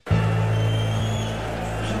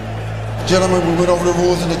Gentlemen, we went over the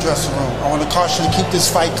rules in the dressing room. I want to caution you to keep this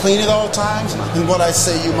fight clean at all times, and what I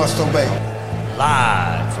say you must obey.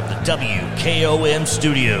 Live from the WKOM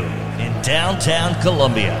studio in downtown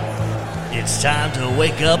Columbia, it's time to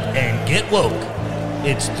wake up and get woke.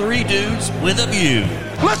 It's Three Dudes with a View.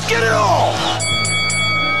 Let's get it all!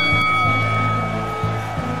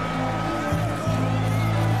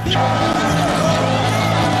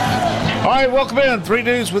 All right, welcome in. Three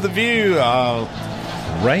Dudes with a View.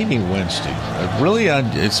 Rainy Wednesday.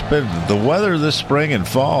 It's been, the weather this spring and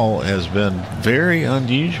fall has been very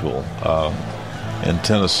unusual in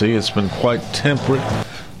Tennessee. It's been quite temperate.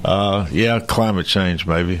 Climate change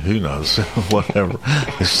maybe. Who knows? Whatever.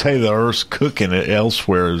 They say the Earth's cooking it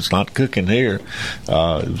elsewhere. It's not cooking here. It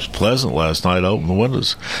was pleasant last night. Open the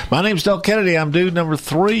windows. My name's Del Kennedy. I'm dude number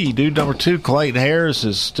 3. Dude number 2, Clayton Harris,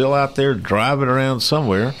 is still out there driving around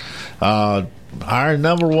somewhere. Our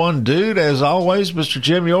number 1 dude, as always, Mr.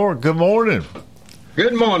 Jim York. Good morning.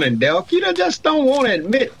 Good morning, Del. You just don't want to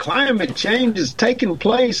admit climate change is taking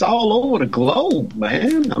place all over the globe,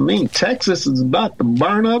 man. I mean, Texas is about to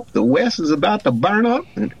burn up. The West is about to burn up.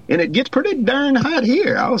 And it gets pretty darn hot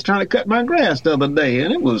here. I was trying to cut my grass the other day,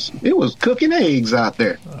 and it was cooking eggs out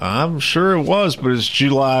there. I'm sure it was, but it's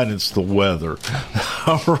July and it's the weather.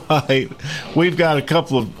 All right. We've got a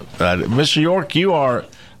couple of... Mr. York, you are...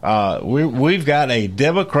 we've got a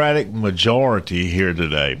Democratic majority here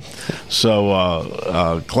today.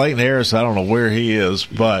 So Clayton Harris, I don't know where he is,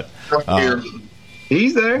 but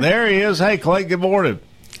he's there. There he is. Hey, Clayton, good morning.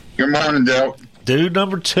 Good morning, Del. Dude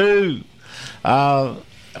number 2. All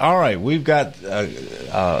right, we've got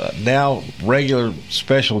now regular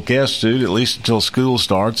special guest dude, at least until school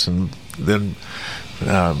starts, and then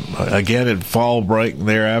again at fall break and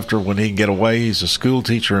thereafter when he can get away. He's a school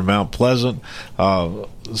teacher in Mount Pleasant.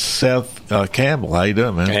 Seth Campbell, how you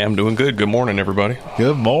doing, man? Hey, I'm doing good. Good morning, everybody.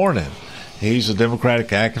 Good morning. He's a Democratic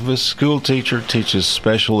activist, school teacher, teaches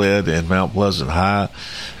special ed in Mount Pleasant High,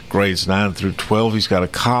 grades 9 through 12. He's got a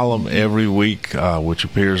column every week, which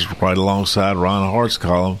appears right alongside Ron Hart's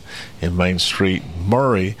column in Main Street,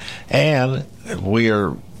 Murray. And we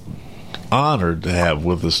are honored to have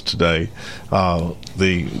with us today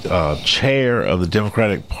the chair of the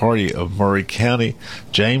Democratic Party of Murray County,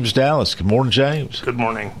 James Dallas. Good morning, James. Good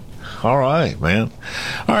morning. All right, man.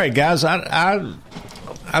 All right, guys, I've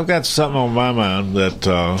got something on my mind that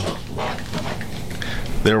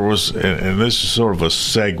there was, and this is sort of a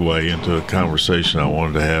segue into a conversation I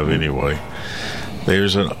wanted to have anyway.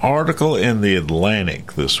 There's an article in the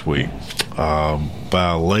Atlantic this week by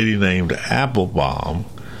a lady named Applebaum.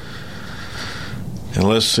 And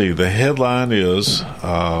let's see, the headline is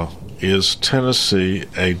Tennessee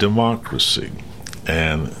a democracy?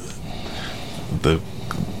 And the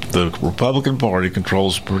Republican Party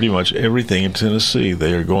controls pretty much everything in Tennessee.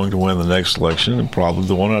 They are going to win the next election and probably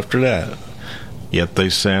the one after that. Yet they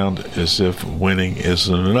sound as if winning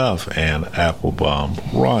isn't enough, and Applebaum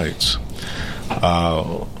writes.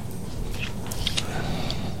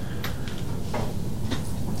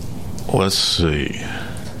 Let's see.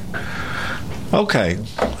 Okay,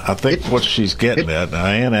 I think what she's getting at,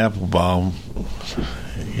 Ann Applebaum,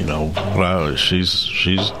 you know,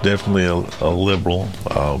 she's definitely a liberal,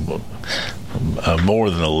 more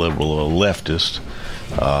than a liberal, a leftist.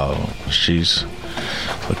 She's,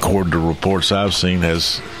 according to reports I've seen,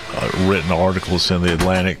 has written articles in the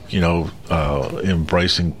Atlantic, you know,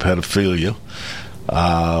 embracing pedophilia.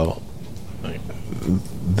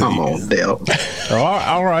 Come on, Dale.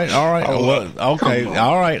 All right. Well, okay,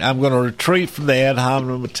 all right. I'm going to retreat from the ad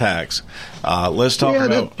hominem attacks. Let's talk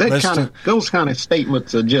about those kind of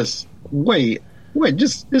statements are just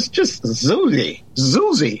it's just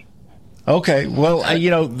zoozy. Okay, well,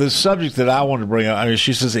 you know, the subject that I want to bring up, I mean,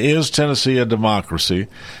 she says, is Tennessee a democracy?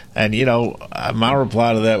 And, you know, my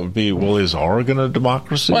reply to that would be, well, is Oregon a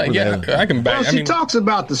democracy? Well, yeah, I can back. Well, she talks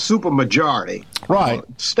about the supermajority. Right.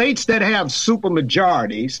 States that have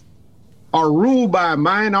supermajorities are ruled by a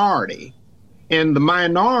minority, and the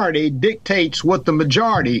minority dictates what the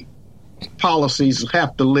majority policies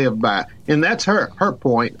have to live by. And that's her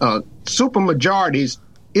point. Supermajorities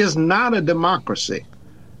is not a democracy.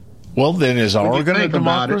 Well, then is Oregon a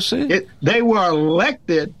democracy? They were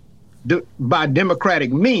elected by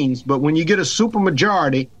democratic means, but when you get a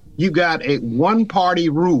supermajority, you got a one-party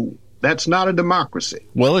rule. That's not a democracy.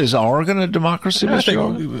 Well, is Oregon a democracy, Mr.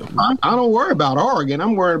 Oregon? I don't worry about Oregon.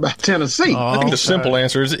 I'm worried about Tennessee. I think the simple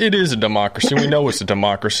answer is it is a democracy. We know it's a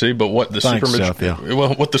democracy, but what the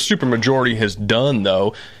supermajority has done,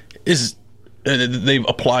 though, is they've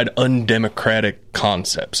applied undemocratic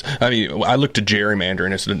concepts. I mean, I look to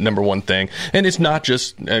gerrymandering as the number one thing, and it's not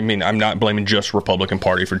just. I mean, I'm not blaming just Republican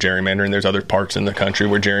Party for gerrymandering. There's other parts in the country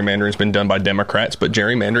where gerrymandering has been done by Democrats, but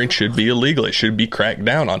gerrymandering should be illegal. It should be cracked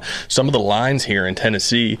down on. Some of the lines here in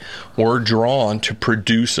Tennessee were drawn to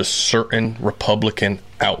produce a certain Republican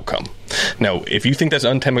outcome. Now, if you think that's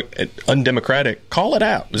undemocratic, call it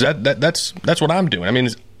out. That's what I'm doing. I mean,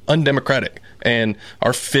 it's undemocratic. And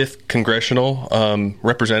our 5th congressional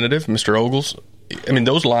representative, Mr. Ogles, I mean,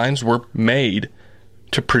 those lines were made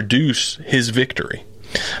to produce his victory.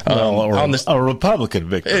 A Republican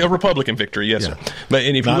victory. A Republican victory, yes, sir. But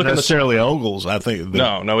and if not you look necessarily Ogles, I think.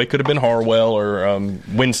 No, it could have been Harwell or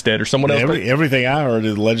Winstead or someone else. Everything I heard,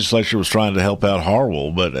 the legislature was trying to help out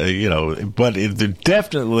Harwell, but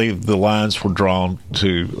definitely the lines were drawn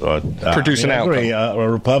to produce an outcome, a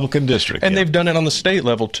Republican district, and they've done it on the state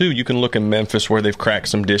level too. You can look in Memphis where they've cracked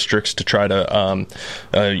some districts to try to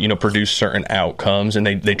produce certain outcomes, and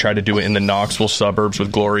they tried to do it in the Knoxville suburbs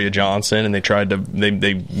with Gloria Johnson, and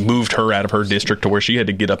they moved her out of her district to where she had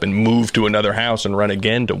to get up and move to another house and run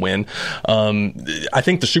again to win. I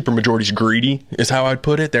think the supermajority's greedy, is how I'd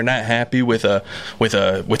put it. They're not happy with a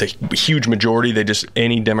huge majority. They just,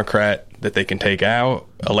 any Democrat that they can take out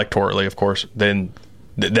electorally, of course, then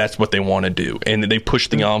that's what they want to do, and they push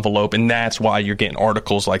the envelope, and that's why you're getting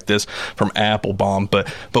articles like this from Applebaum.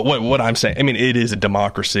 But what I'm saying, I mean, it is a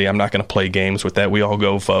democracy. I'm not going to play games with that. We all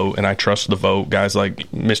go vote, and I trust the vote. Guys like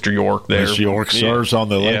Mr. York there. Mr. York serves on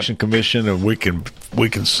the election commission, and we can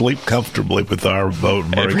sleep comfortably with our vote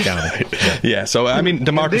in Murray County. Yeah, so I mean,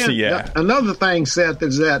 democracy. Another thing, Seth,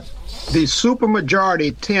 is that the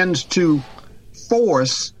supermajority tends to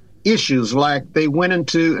force issues, like they went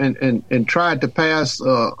into and tried to pass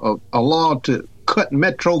a law to cut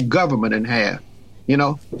metro government in half.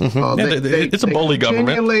 It's a bully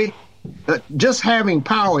government. Just having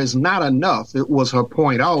power is not enough. It was her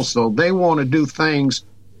point also. They want to do things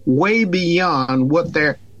way beyond what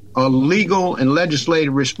their legal and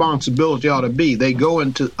legislative responsibility ought to be. They go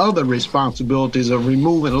into other responsibilities of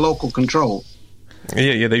removing local control.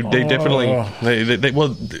 Yeah, they definitely.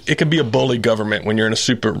 Well, it can be a bully government when you're in a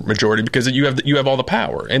super majority because you have all the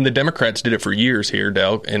power, and the Democrats did it for years here,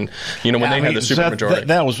 Del. And when they had the super majority,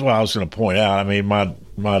 that was what I was going to point out. I mean, my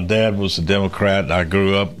dad was a Democrat. I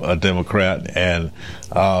grew up a Democrat, and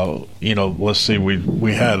let's see,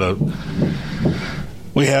 we had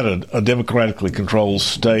a democratically controlled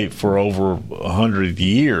state for over 100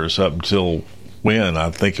 years up until. When I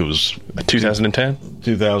think it was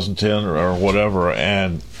 2010 or whatever,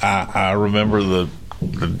 and I remember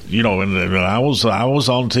and I was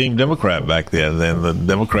on Team Democrat back then, and the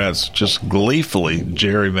Democrats just gleefully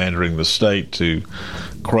gerrymandering the state to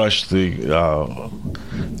crush the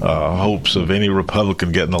hopes of any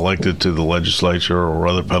Republican getting elected to the legislature or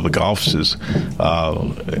other public offices.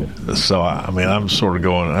 So I mean, I'm sort of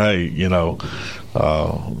going, hey,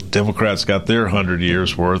 Democrats got their 100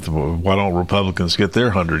 years worth. Why don't Republicans get their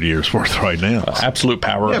 100 years worth right now? Absolute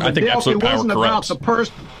power. I think absolute power corrupts.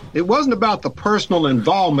 It wasn't about the personal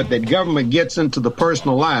involvement that government gets into the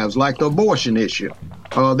personal lives, like the abortion issue.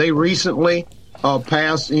 They recently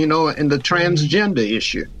passed, in the transgender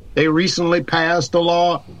issue. They recently passed a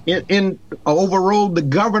law overruled the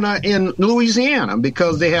governor in Louisiana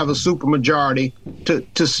because they have a supermajority to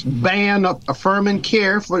ban affirming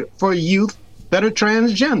care for youth that are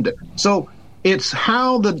transgender. So it's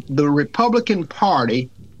how the Republican Party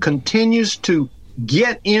continues to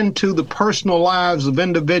get into the personal lives of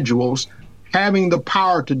individuals, having the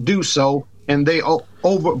power to do so, and they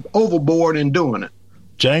overboard in doing it.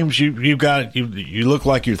 James, you look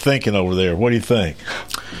like you're thinking over there. What do you think?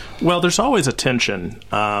 Well, there's always a tension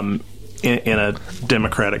in a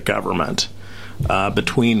democratic government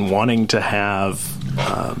between wanting to have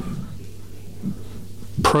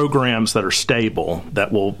programs that are stable,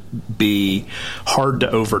 that will be hard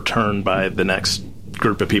to overturn by the next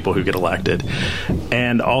group of people who get elected,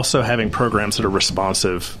 and also having programs that are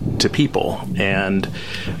responsive to people. And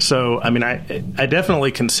so, I mean, I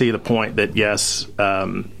definitely can see the point that, yes,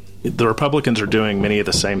 the Republicans are doing many of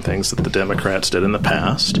the same things that the Democrats did in the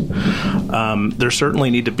past. There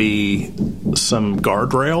certainly need to be some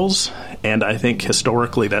guardrails, and I think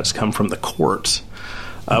historically that's come from the courts.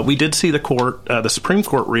 We did see the Supreme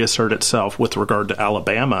Court reassert itself with regard to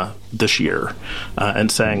Alabama this year, and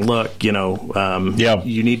saying, look, you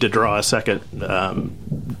need to draw a second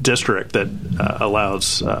district that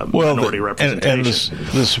allows minority representation. And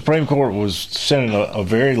the Supreme Court was sending a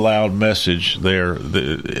very loud message there.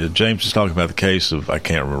 James is talking about the case of, I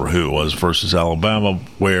can't remember who it was, versus Alabama,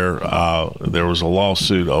 where there was a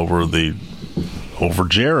lawsuit over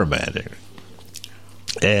gerrymandering.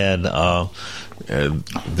 And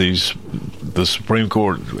the Supreme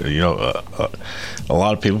Court, a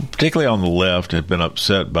lot of people, particularly on the left, had been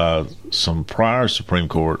upset by some prior Supreme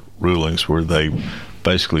Court rulings where they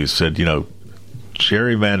basically said,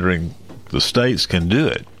 gerrymandering, the states can do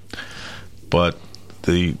it, but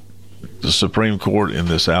the Supreme Court in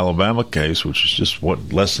this Alabama case, which was just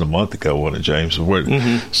less than a month ago, wasn't it, James? Where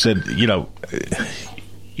it said,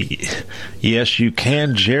 yes, you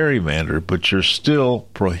can gerrymander, but you're still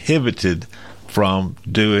prohibited from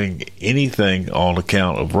doing anything on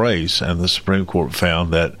account of race. And the Supreme Court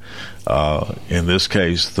found that in this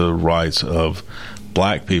case, the rights of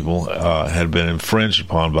black people had been infringed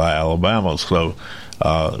upon by Alabama. So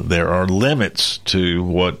there are limits to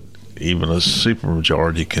what even a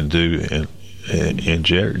supermajority can do in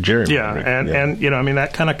gerrymandering. Yeah, and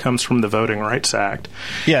that kind of comes from the Voting Rights Act.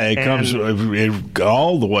 Yeah, it comes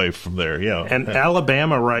all the way from there. Yeah, and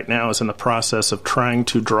Alabama right now is in the process of trying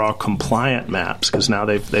to draw compliant maps because now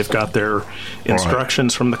they've got their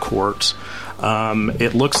instructions from the courts.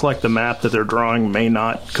 It looks like the map that they're drawing may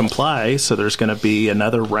not comply, so there's going to be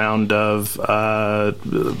another round of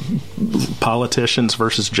politicians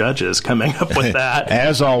versus judges coming up with that.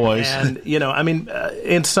 As always. And,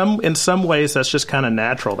 in some ways, that's just kind of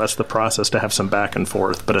natural. That's the process, to have some back and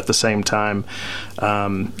forth. But at the same time,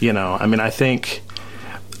 I think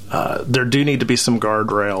there do need to be some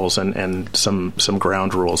guardrails and some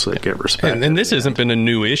ground rules that get respected. And this hasn't been a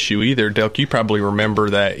new issue either, Delk. You probably remember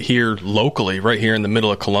that here locally, right here in the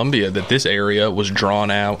middle of Columbia, that this area was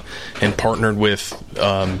drawn out and partnered with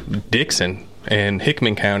Dixon and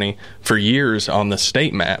Hickman County for years on the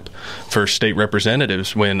state map for state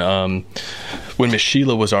representatives when Miss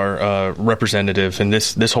Sheila was our representative, and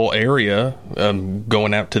this whole area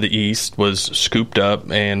going out to the east was scooped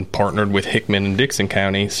up and partnered with Hickman and Dixon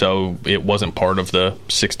County, so it wasn't part of the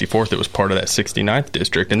 64th, it was part of that 69th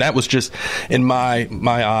district. And that was just, in my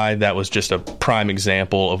eye, that was just a prime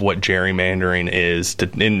example of what gerrymandering is.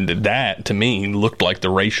 And that, to me, looked like the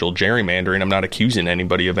racial gerrymandering. I'm not accusing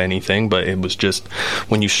anybody of anything, but it was just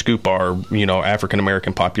when you scoop our African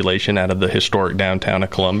American population out of the historic downtown of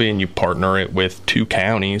Columbia and you partner it with two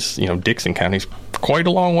counties, Dixon County's quite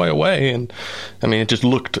a long way away, and it just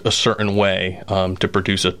looked a certain way to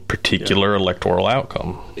produce a particular electoral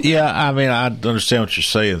outcome. Yeah, I understand what you're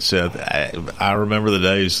saying, Seth. I remember the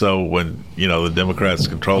days though when the Democrats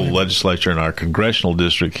controlled the legislature in our congressional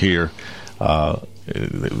district here.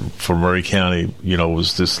 For Murray County,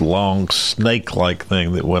 was this long snake-like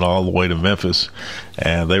thing that went all the way to Memphis,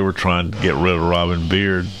 and they were trying to get rid of Robin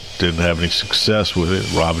Beard. Didn't have any success with it.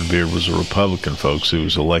 Robin Beard was a Republican, folks, who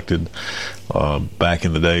was elected back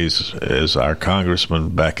in the days as our congressman,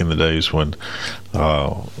 back in the days when,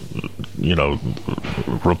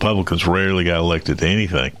 Republicans rarely got elected to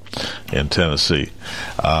anything in Tennessee.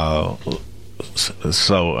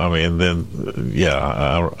 So, I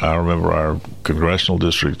remember our congressional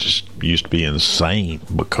district just used to be insane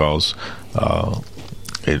because,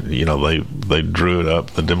 they drew it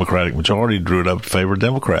up. The Democratic majority drew it up to favor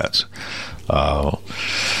Democrats. So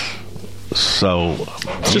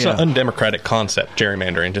it's just an undemocratic concept,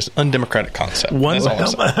 gerrymandering, just undemocratic concept.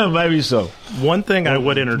 Maybe so. One thing I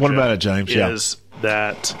would interject. What about it, James? Is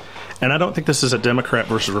that. And I don't think this is a Democrat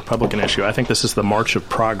versus Republican issue. I think this is the march of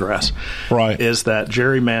progress. Right. Is that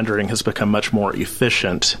gerrymandering has become much more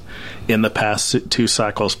efficient in the past two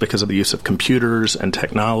cycles because of the use of computers and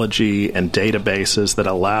technology and databases that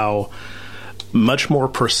allow much more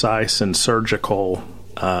precise and surgical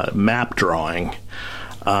map drawing.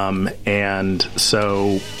 And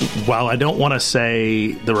so while I don't want to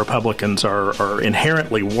say the Republicans are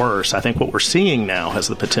inherently worse, I think what we're seeing now has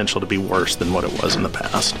the potential to be worse than what it was in the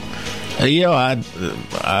past.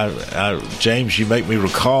 James, you make me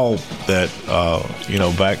recall that,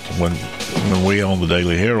 back when we owned the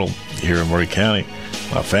Daily Herald here in Murray County,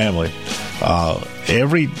 my family,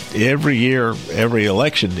 every year, every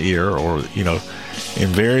election year, or,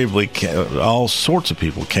 invariably all sorts of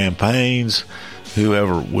people, campaigns,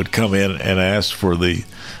 whoever would come in and ask for the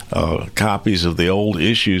copies of the old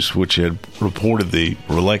issues which had reported the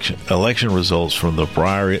election results from the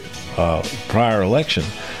prior election.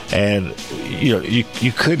 And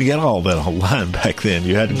you couldn't get all that online back then.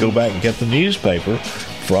 You had to go back and get the newspaper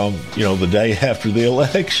from the day after the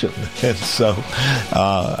election. And so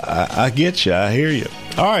I get you. I hear you.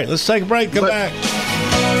 All right, let's take a break. Come back.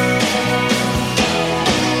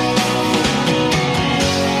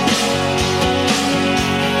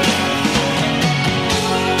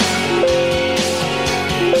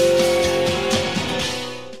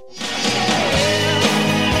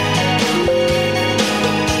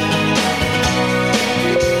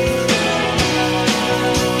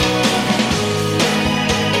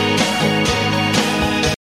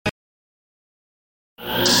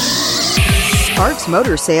 Parks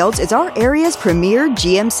Motor Sales is our area's premier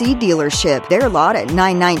GMC dealership. Their lot at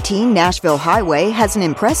 919 Nashville Highway has an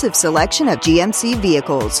impressive selection of GMC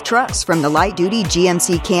vehicles, trucks from the light-duty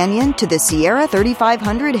GMC Canyon to the Sierra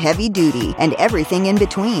 3500 heavy-duty, and everything in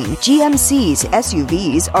between. GMC's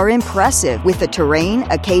SUVs are impressive with the Terrain,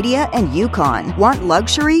 Acadia, and Yukon. Want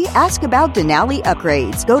luxury? Ask about Denali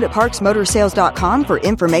upgrades. Go to parksmotorsales.com for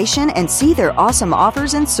information and see their awesome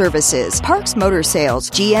offers and services. Parks Motor Sales,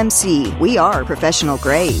 GMC. We are professional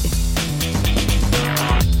grade.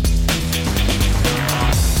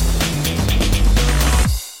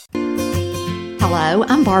 Hello,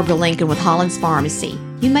 I'm Barbara Lincoln with Holland's Pharmacy.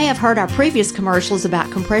 You may have heard our previous commercials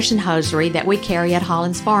about compression hosiery that we carry at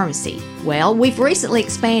Holland's Pharmacy. Well, we've recently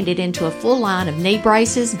expanded into a full line of knee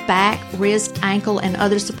braces, back, wrist, ankle, and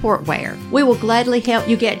other support wear. We will gladly help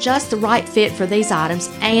you get just the right fit for these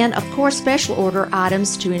items and, of course, special order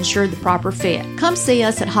items to ensure the proper fit. Come see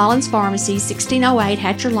us at Holland's Pharmacy, 1608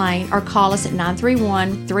 Hatcher Lane, or call us at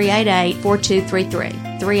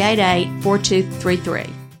 931-388-4233.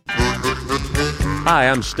 388-4233. Hi,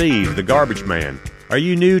 I'm Steve, the Garbage Man. Are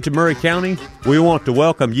you new to Murray County? We want to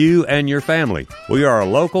welcome you and your family. We are a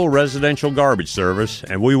local residential garbage service,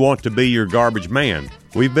 and we want to be your garbage man.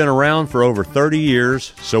 We've been around for over 30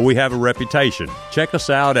 years, so we have a reputation. Check us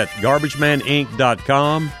out at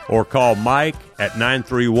garbagemaninc.com or call Mike at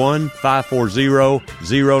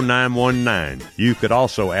 931-540-0919. You could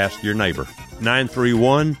also ask your neighbor.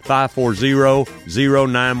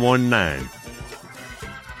 931-540-0919.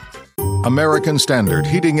 American Standard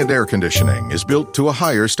Heating and Air Conditioning is built to a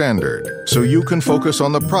higher standard, so you can focus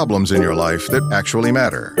on the problems in your life that actually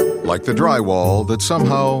matter, like the drywall that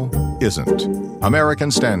somehow isn't.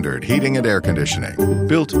 American Standard Heating and Air Conditioning,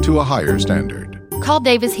 built to a higher standard. Call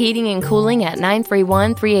Davis Heating and Cooling at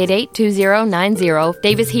 931-388-2090.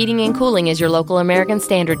 Davis Heating and Cooling is your local American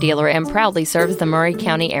Standard dealer and proudly serves the Murray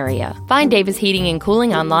County area. Find Davis Heating and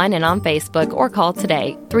Cooling online and on Facebook or call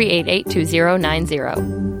today,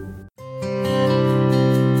 388-2090.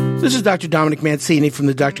 This is Dr. Dominic Mancini from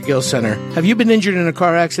the Dr. Gill Center. Have you been injured in a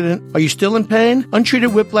car accident? Are you still in pain?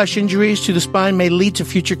 Untreated whiplash injuries to the spine may lead to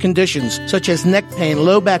future conditions, such as neck pain,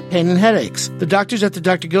 low back pain, and headaches. The doctors at the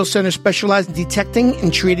Dr. Gill Center specialize in detecting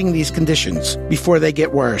and treating these conditions before they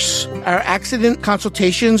get worse. Our accident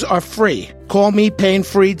consultations are free. Call me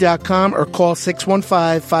painfree.com or call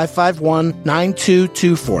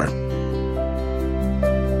 615-551-9224.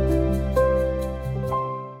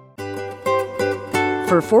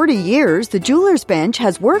 For 40 years, the Jeweler's Bench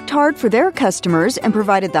has worked hard for their customers and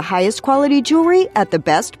provided the highest quality jewelry at the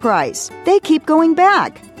best price. They keep going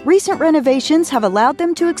back. Recent renovations have allowed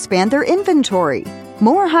them to expand their inventory.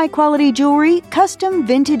 More high-quality jewelry, custom,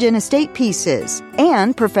 vintage, and estate pieces,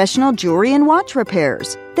 and professional jewelry and watch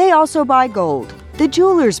repairs. They also buy gold. The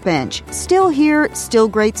Jeweler's Bench. Still here, still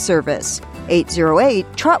great service. 808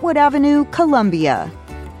 Trotwood Avenue, Columbia.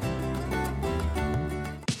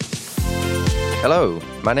 Hello,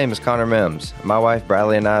 my name is Connor Mims. My wife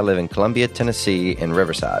Bradley and I live in Columbia, Tennessee in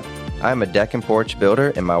Riverside. I am a deck and porch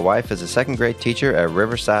builder and my wife is a second grade teacher at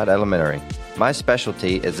Riverside Elementary. My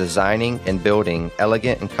specialty is designing and building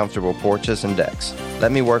elegant and comfortable porches and decks.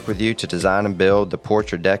 Let me work with you to design and build the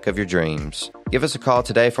porch or deck of your dreams. Give us a call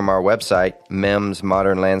today from our website,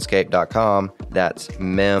 mimsmodernlandscape.com. That's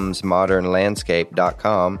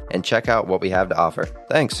mimsmodernlandscape.com and check out what we have to offer.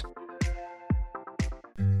 Thanks.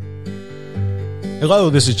 Hello,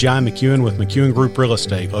 this is John McEwen with McEwen Group Real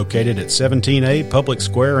Estate, located at 17A Public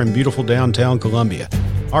Square in beautiful downtown Columbia.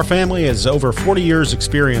 Our family has over 40 years'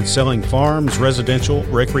 experience selling farms, residential,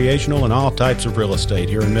 recreational, and all types of real estate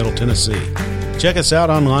here in Middle Tennessee. Check us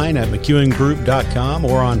out online at McEwenGroup.com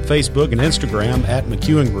or on Facebook and Instagram at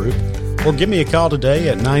McEwen Group, or give me a call today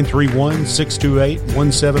at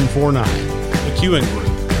 931-628-1749. McEwen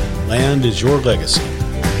Group. Land is your legacy.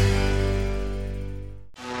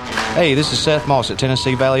 Hey, this is Seth Moss at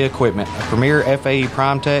Tennessee Valley Equipment, a premier FAE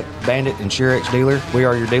PrimeTech, Bandit, and SureX dealer. We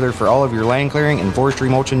are your dealer for all of your land clearing and forestry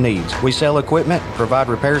mulching needs. We sell equipment, provide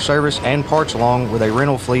repair service, and parts along with a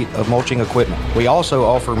rental fleet of mulching equipment. We also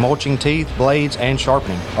offer mulching teeth, blades, and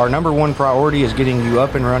sharpening. Our number one priority is getting you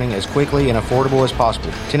up and running as quickly and affordable as possible.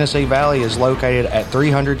 Tennessee Valley is located at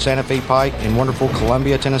 300 Santa Fe Pike in wonderful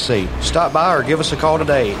Columbia, Tennessee. Stop by or give us a call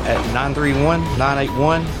today at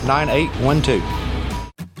 931-981-9812.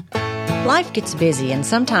 Life gets busy, and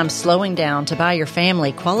sometimes slowing down to buy your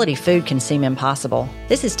family quality food can seem impossible.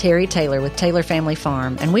 This is Terry Taylor with Taylor Family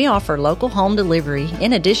Farm, and we offer local home delivery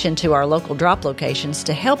in addition to our local drop locations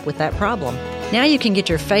to help with that problem. Now you can get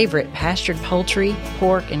your favorite pastured poultry,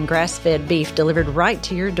 pork, and grass-fed beef delivered right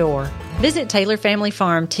to your door. Visit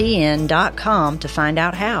TaylorFamilyFarmTN.com to find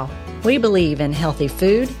out how. We believe in healthy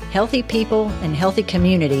food, healthy people, and healthy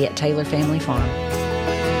community at Taylor Family Farm.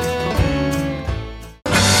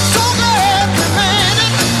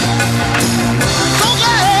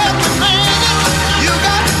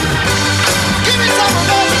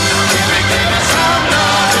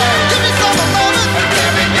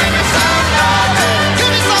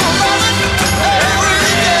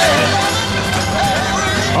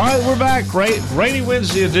 Great rainy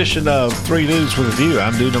Wednesday edition of Three Dudes with a View.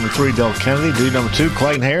 I'm dude number 3, Del Kennedy. Dude number 2,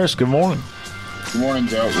 Clayton Harris. Good morning. Good morning,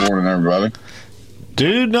 Del. Good morning, everybody.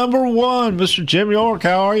 Dude number 1, Mr. Jim York.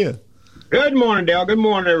 How are you? Good morning, Del. Good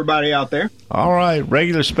morning, everybody out there. All right.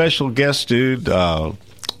 Regular special guest dude, Mount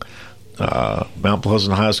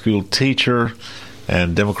Pleasant High School teacher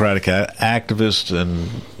and Democratic activist and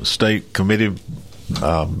state committee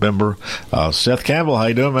member Seth Campbell. How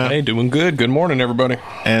you doing, man? Hey, doing good. Good morning, everybody.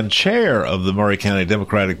 And chair of the Maury County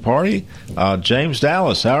Democratic Party, James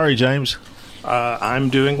Dallas. How are you, James? I'm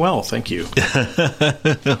doing well, thank you.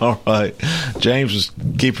 All right. James was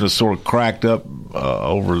keeping us sort of cracked up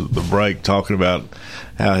over the break, talking about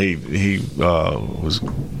how he was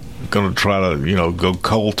going to try to go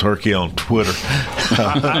cold turkey on Twitter.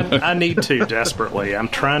 I need to desperately. I'm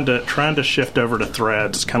trying to shift over to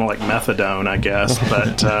Threads, kind of like methadone, I guess.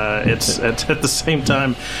 But it's at the same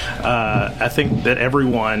time, I think that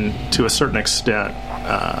everyone, to a certain extent,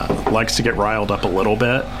 likes to get riled up a little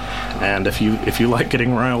bit. And if you like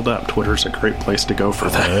getting riled up, Twitter's a great place to go for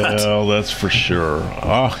that. Well, that's for sure.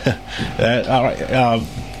 All right.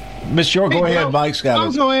 Miss York, go ahead. Mike's got it. I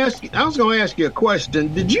was going to ask you a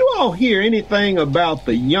question. Did you all hear anything about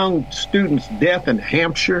the young student's death in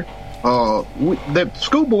Hampshire? The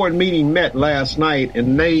school board meeting met last night,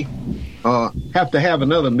 and they have to have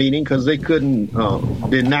another meeting because they couldn't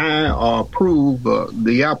deny or approve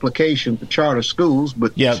the application for charter schools.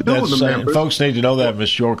 But yeah, two of the members, folks need to know that,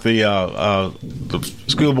 Miss York. The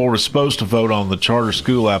school board was supposed to vote on the charter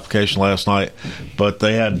school application last night, but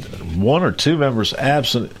they had one or two members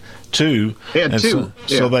absent. Two. Yeah, two.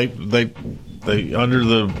 So they under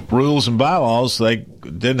the rules and bylaws, they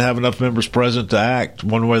didn't have enough members present to act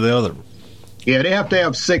one way or the other. Yeah, they have to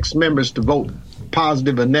have 6 members to vote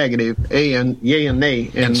positive or negative, yay and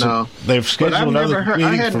nay. And so they've scheduled another meeting.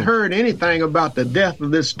 I hadn't heard anything about the death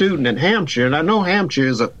of this student in Hampshire, and I know Hampshire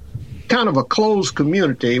is a kind of a closed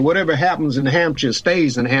community. Whatever happens in Hampshire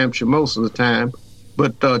stays in Hampshire most of the time.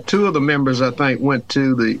 But 2 of the members, I think, went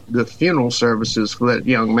to the funeral services for that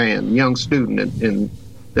young student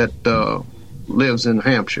that lives in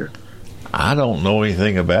Hampshire. I don't know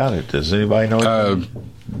anything about it. Does anybody know?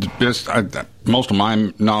 Most of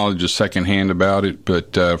my knowledge is secondhand about it,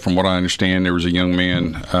 but from what I understand, there was a young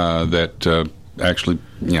man that actually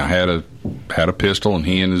had a pistol, and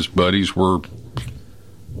he and his buddies were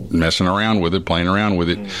messing around with it, playing around with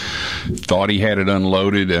it. Thought he had it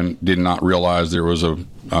unloaded and did not realize there was a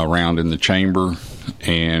round in the chamber,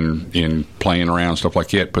 and in playing around, stuff like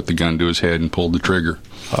that, put the gun to his head and pulled the trigger.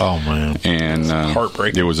 Oh, man. And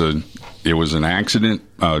heartbreaking. It was an accident,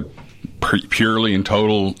 purely and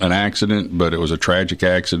total an accident, but it was a tragic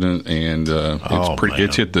accident, and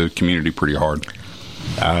it's hit the community pretty hard.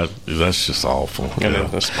 That's just awful. Yeah.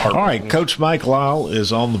 All right, Coach Mike Lyle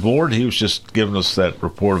is on the board. He was just giving us that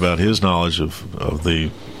report about his knowledge of the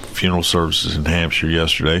funeral services in Hampshire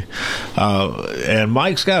yesterday. And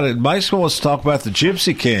Mike's got it. Mike wants to talk about the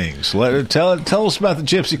Gypsy Kings. Tell us about the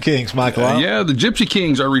Gypsy Kings, Mike Lyle. Yeah, the Gypsy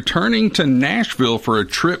Kings are returning to Nashville for a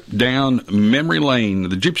trip down memory lane.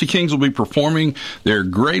 The Gypsy Kings will be performing their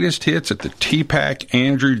greatest hits at the TPAC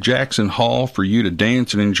Andrew Jackson Hall for you to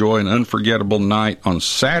dance and enjoy an unforgettable night on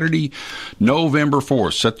Saturday, November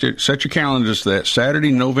 4th. Set your calendars to that,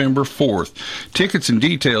 Saturday, November 4th. Tickets and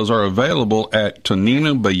details are available at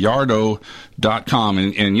ToninaBayardo.com.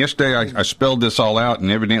 And yesterday I spelled this all out, and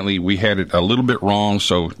evidently we had it a little bit wrong,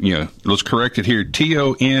 so let's correct it here.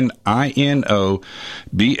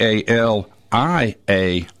 TONINOBALIARDO.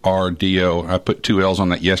 I put 2 L's on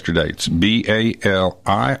that yesterday. It's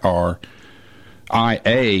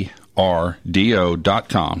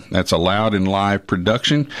BALIRIARDO.com. That's a loud and live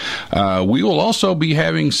production. We will also be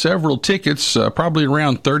having several tickets, probably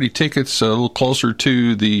around 30 tickets, a little closer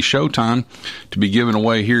to the showtime, to be given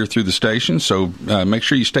away here through the station. So make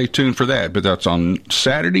sure you stay tuned for that. But that's on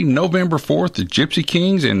Saturday, November 4th, the Gypsy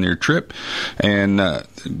Kings and their trip and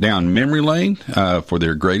down memory lane for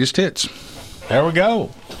their greatest hits. There we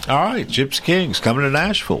go. All right, Gypsy Kings coming to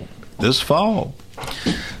Nashville this fall.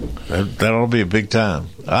 That'll be a big time.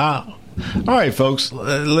 All right, folks,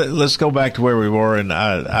 let's go back to where we were. And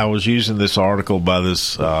I was using this article by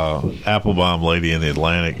this Applebaum lady in the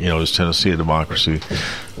Atlantic, is Tennessee a democracy?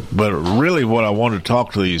 But really what I wanted to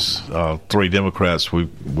talk to these three Democrats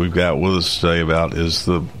we've got with us today about is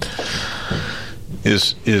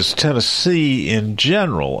is Tennessee in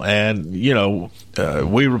general. And,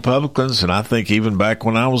 we Republicans, and I think even back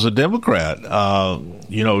when I was a Democrat,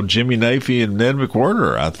 Jimmy Nafee and Ned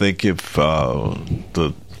McWhorter, I think if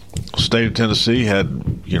the state of Tennessee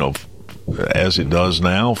had, as it does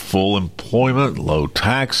now, full employment, low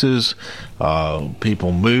taxes,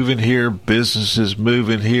 people moving here, businesses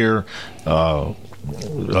moving here,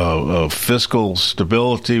 fiscal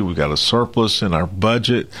stability, we've got a surplus in our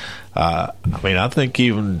budget. I think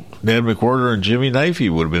even Ned McWhorter and Jimmy Nafee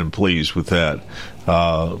would have been pleased with that.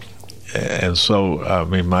 And so,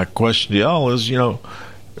 my question to y'all is,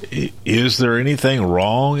 is there anything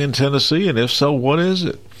wrong in Tennessee? And if so, what is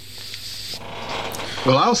it?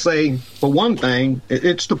 Well, I'll say, for one thing,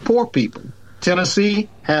 it's the poor people. Tennessee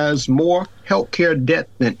has more health care debt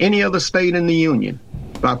than any other state in the union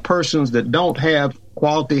by persons that don't have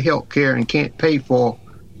quality health care and can't pay for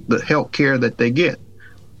the health care that they get.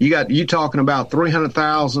 You talking about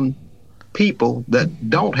 300,000 people that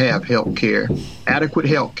don't have health care, adequate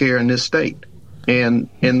health care in this state. And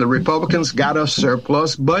the Republicans got a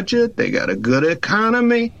surplus budget. They got a good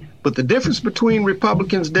economy. But the difference between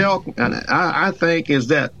Republicans, Del, and I think, is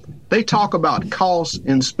that they talk about costs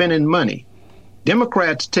and spending money.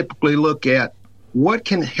 Democrats typically look at what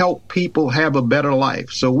can help people have a better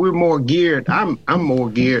life. So we're more geared, I'm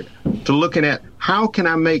more geared to looking at how can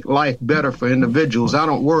I make life better for individuals. I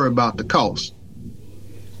don't worry about the cost.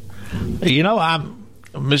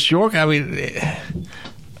 Miss York,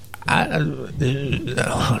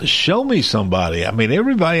 show me somebody.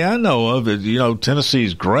 Everybody I know of,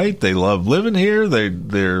 Tennessee's great. They love living here.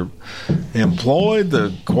 They're employed.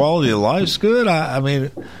 The quality of life's good.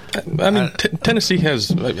 Tennessee has,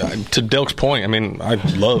 to Delk's point, I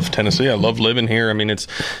love Tennessee. I love living here. And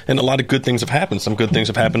a lot of good things have happened. Some good things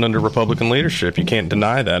have happened under Republican leadership. You can't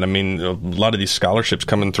deny that. A lot of these scholarships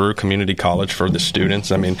coming through, community college for the students.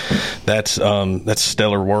 That's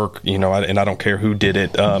stellar work, and I don't care who did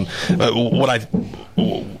it.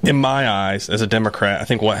 In my eyes, as a Democrat, I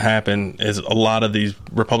think what happened is a lot of these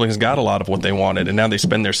Republicans got a lot of what they wanted, and now they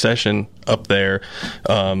spend their session up there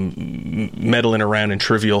meddling around in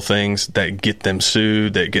trivial things that get them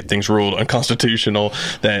sued, that get things ruled unconstitutional,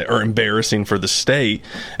 that are embarrassing for the state.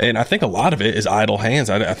 And I think a lot of it is idle hands.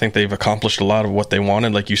 I think they've accomplished a lot of what they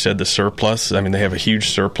wanted. Like you said, the surplus. They have a huge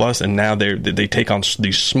surplus, and now they take on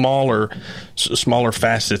these smaller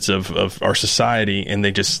facets of our society, and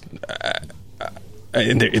they just...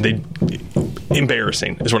 And they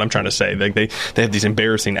embarrassing is what I'm trying to say. They have these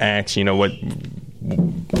embarrassing acts, and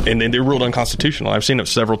then they're ruled unconstitutional. I've seen it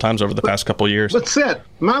several times over the past couple of years. But Seth,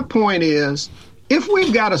 my point is, if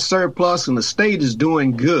we've got a surplus and the state is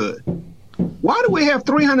doing good, why do we have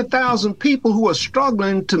 300,000 people who are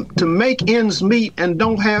struggling to make ends meet and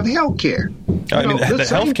don't have health care? The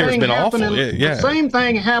health care has been awful. The same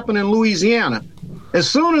thing happened in Louisiana. As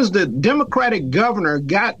soon as the Democratic governor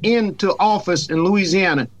got into office in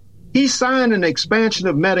Louisiana, he signed an expansion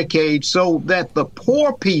of Medicaid so that the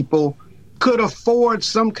poor people could afford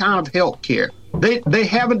some kind of health care. They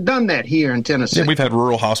haven't done that here in Tennessee. Yeah, we've had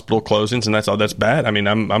rural hospital closings, and that's bad.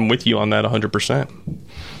 I'm with you on that 100%.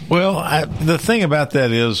 Well, the thing about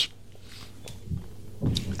that is,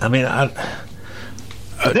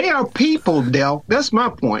 they are people, Del. That's my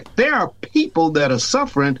point. There are people that are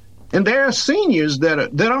suffering. And there are seniors that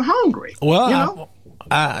are hungry. Well,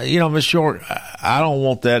 Miss York, I don't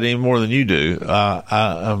want that any more than you do.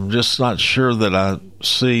 I'm just not sure that I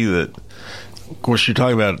see that. Of course, you're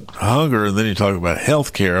talking about hunger, and then you talk about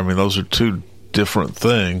health care. Those are two different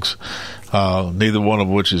things. Neither one of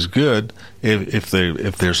which is good. If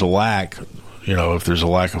there's a lack, if there's a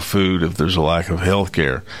lack of food, if there's a lack of health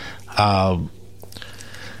care.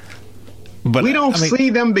 But we don't see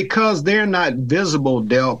them because they're not visible,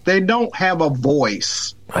 Del. They don't have a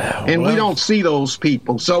voice. And we don't see those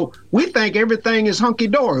people. So we think everything is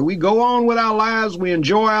hunky-dory. We go on with our lives, we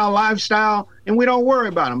enjoy our lifestyle, and we don't worry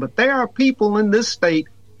about them. But there are people in this state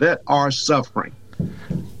that are suffering.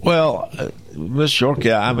 Well, Ms. York,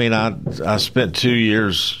 I spent 2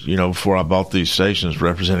 years, before I bought these stations,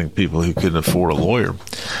 representing people who couldn't afford a lawyer.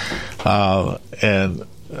 And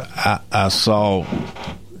I saw...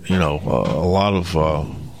 a lot of,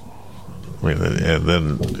 and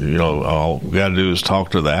then, all we got to do is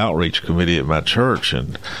talk to the outreach committee at my church.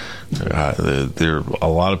 And there are a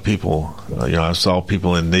lot of people, I saw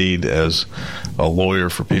people in need as a lawyer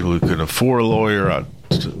for people who couldn't afford a lawyer. I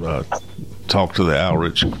talked to the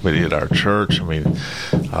outreach committee at our church. I mean,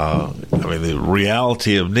 the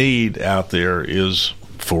reality of need out there is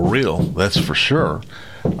for real. That's for sure.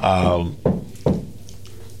 Go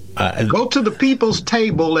to the People's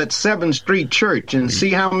Table at 7th Street Church and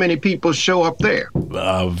see how many people show up there.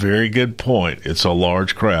 Very good point. It's a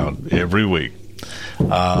large crowd every week.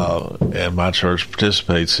 And my church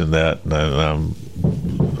participates in that, and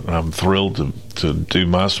I'm thrilled to do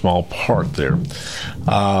my small part there.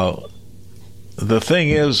 The thing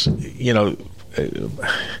is, I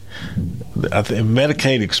think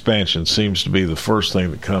Medicaid expansion seems to be the first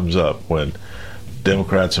thing that comes up when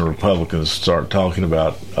Democrats and Republicans start talking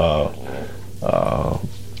about,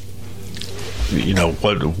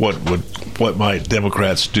 what might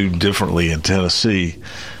Democrats do differently in Tennessee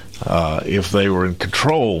if they were in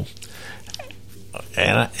control.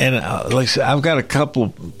 And like I said, I've got a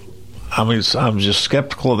couple. I'm just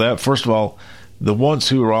skeptical of that. First of all, the ones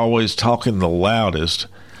who are always talking the loudest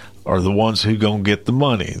are the ones who going to get the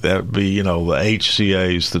money. That would be, the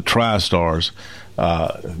HCAs, the TriStars.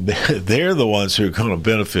 They're the ones who are going to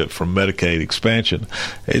benefit from Medicaid expansion.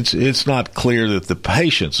 It's not clear that the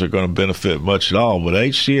patients are going to benefit much at all, but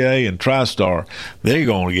HCA and TriStar, they're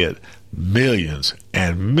going to get millions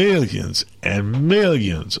and millions and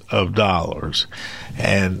millions of dollars.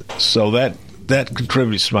 And so that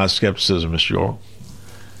contributes to my skepticism, Mr. York.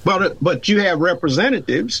 But you have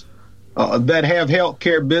representatives that have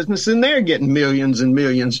healthcare business, and they're getting millions and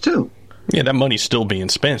millions too. Yeah, that money's still being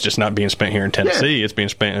spent. It's just not being spent here in Tennessee. Yeah. It's being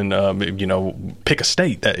spent in, pick a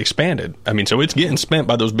state that expanded. I mean, so it's getting spent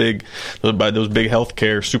by those big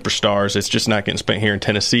healthcare superstars. It's just not getting spent here in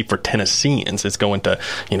Tennessee for Tennesseans. It's going to,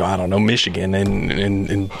 Michigan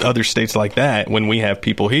and other states like that. When we have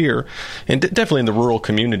people here, and definitely in the rural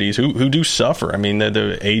communities who do suffer. I mean,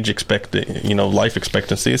 the age life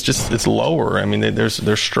expectancy, it's lower. I mean,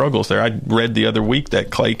 there's struggles there. I read the other week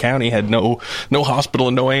that Clay County had no hospital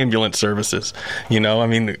and no ambulance services. You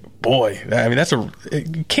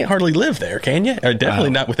can't hardly live there, can you?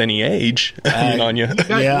 Definitely not with any age on you. I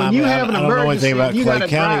don't know anything about Clay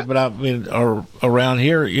County, but I mean, around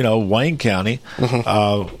here, Wayne County,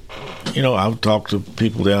 I've talked to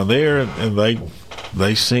people down there, and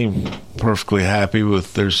they seem perfectly happy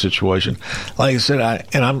with their situation. Like I said,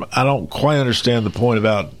 I don't quite understand the point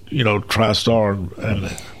about TriStar and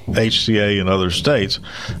HCA in other states.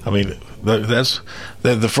 I mean, that's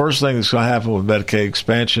the first thing that's going to happen with Medicaid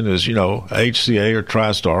expansion is HCA or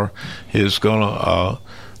TriStar is going to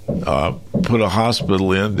put a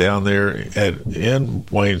hospital in down there in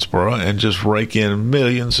Waynesboro and just rake in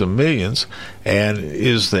millions and millions. And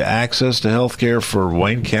is the access to health care for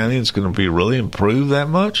Wayne County is going to be really improved that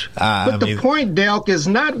much? The point, Delk, is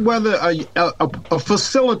not whether a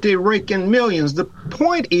facility rake in millions. The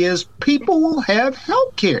point is people will have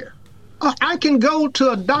health care. I can go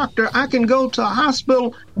to a doctor, I can go to a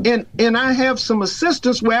hospital, and I have some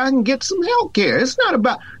assistance where I can get some health care. It's not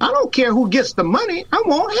about, I don't care who gets the money, I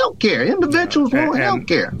want health care. Individuals want health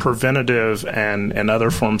care. Preventative and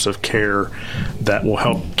other forms of care that will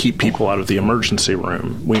help keep people out of the emergency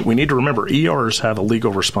room. We need to remember, ERs have a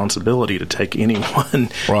legal responsibility to take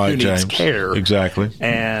anyone who needs care. Exactly.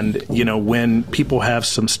 And, when people have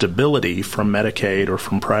some stability from Medicaid or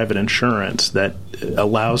from private insurance, that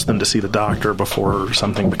allows them to see the doctor before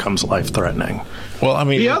something becomes life-threatening. Well, I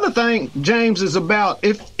mean, the other thing, James, is about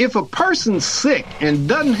if a person's sick and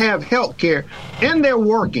doesn't have health care and they're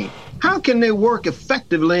working, how can they work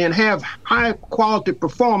effectively and have high-quality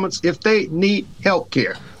performance if they need health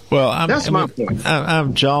care? Well, that's my point.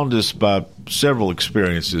 I'm jaundiced by several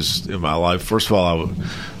experiences in my life. First of all,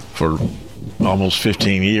 for almost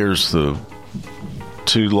 15 years, the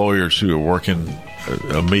two lawyers who were working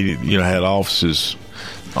immediately, had offices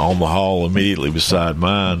on the hall immediately beside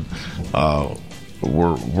mine,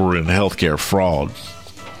 were in healthcare fraud.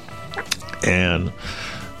 And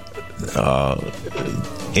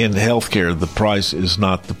in healthcare, the price is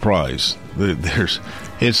not the price.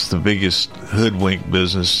 It's the biggest hoodwink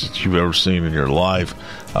business that you've ever seen in your life.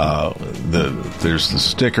 There's the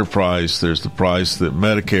sticker price, there's the price that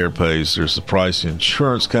Medicare pays, there's the price the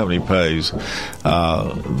insurance company pays,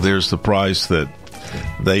 there's the price that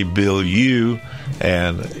they bill you,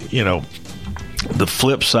 and the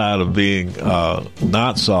flip side of being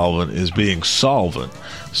not solvent is being solvent.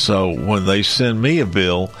 So when they send me a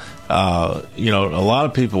bill, a lot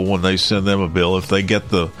of people, when they send them a bill, if they get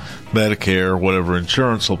the Medicare or whatever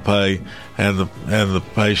insurance will pay, and the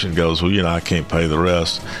patient goes, well, I can't pay the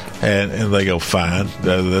rest, and they go, fine,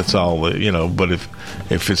 that's all. But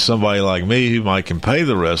if it's somebody like me who might can pay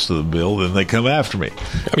the rest of the bill, then they come after me.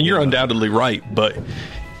 I mean, you're undoubtedly right, but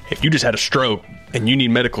if you just had a stroke, and you need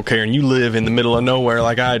medical care and you live in the middle of nowhere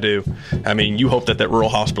like I do, I mean, you hope that rural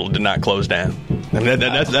hospital did not close down. And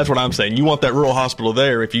that's what I'm saying. You want that rural hospital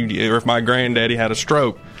there if my granddaddy had a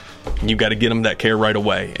stroke, you got to get him that care right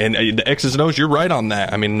away. And the X's and O's, you're right on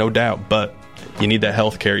that. I mean, no doubt. But you need that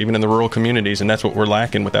health care, even in the rural communities, and that's what we're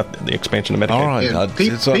lacking without the expansion of Medicaid. All right.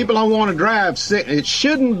 People don't want to drive. It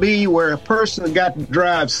shouldn't be where a person has got to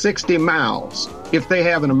drive 60 miles if they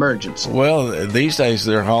have an emergency. Well, these days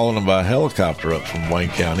they're hauling them by helicopter up from Wayne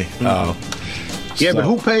County. But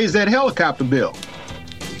who pays that helicopter bill?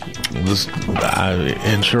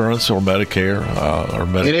 Insurance or Medicare.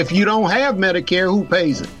 And if you don't have Medicare, who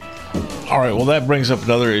pays it? All right, well, that brings up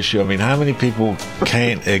another issue. I mean, how many people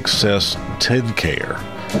can't access TennCare?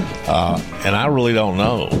 And I really don't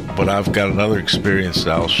know, but I've got another experience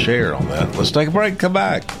that I'll share on that. Let's take a break and come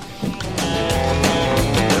back.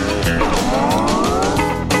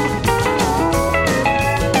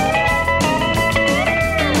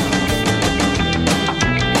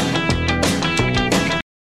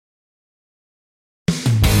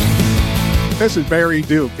 This is Barry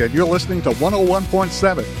Duke, and you're listening to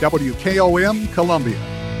 101.7 WKOM Columbia.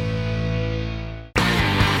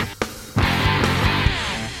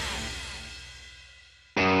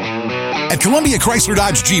 At Columbia Chrysler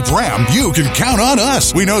Dodge Jeep Ram, you can count on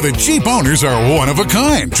us. We know that Jeep owners are one of a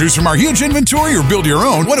kind. Choose from our huge inventory or build your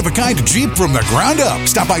own one-of-a-kind Jeep from the ground up.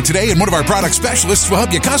 Stop by today and one of our product specialists will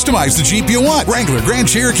help you customize the Jeep you want. Wrangler, Grand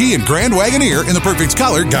Cherokee, and Grand Wagoneer in the perfect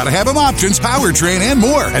color. Gotta have them options, powertrain, and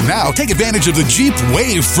more. And now, take advantage of the Jeep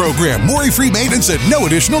Wave program. Worry-free maintenance at no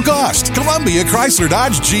additional cost. Columbia Chrysler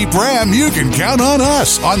Dodge Jeep Ram, you can count on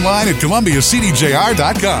us. Online at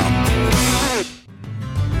ColumbiaCDJR.com.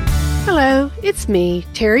 Hello, it's me,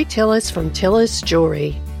 Terry Tillis from Tillis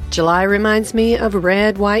Jewelry. July reminds me of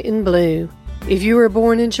red, white, and blue. If you were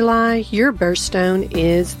born in July, your birthstone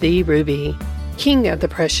is the ruby, king of the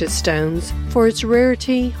precious stones, for its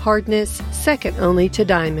rarity, hardness, second only to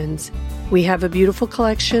diamonds. We have a beautiful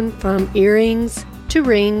collection from earrings to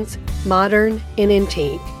rings, modern and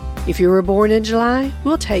antique. If you were born in July,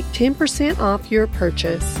 we'll take 10% off your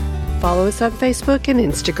purchase. Follow us on Facebook and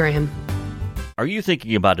Instagram. Are you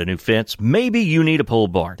thinking about a new fence? Maybe you need a pole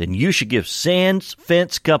barn. Then you should give Sands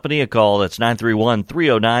Fence Company a call. That's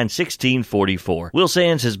 931-309-1644. Will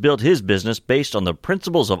Sands has built his business based on the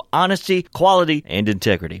principles of honesty, quality, and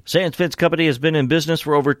integrity. Sands Fence Company has been in business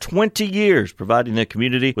for over 20 years, providing the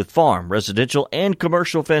community with farm, residential, and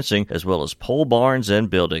commercial fencing, as well as pole barns and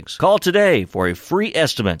buildings. Call today for a free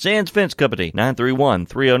estimate. Sands Fence Company,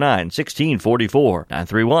 931-309-1644.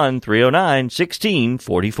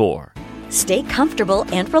 931-309-1644. Stay comfortable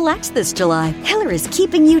and relaxed this July. Heller is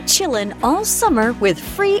keeping you chillin' all summer with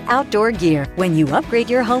free outdoor gear when you upgrade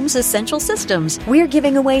your home's essential systems. We're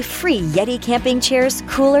giving away free Yeti camping chairs,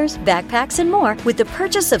 coolers, backpacks, and more with the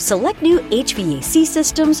purchase of select new HVAC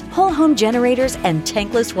systems, whole home generators, and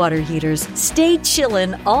tankless water heaters. Stay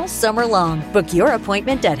chillin' all summer long. Book your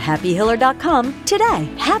appointment at happyhiller.com today.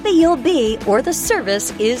 Happy you'll be, or the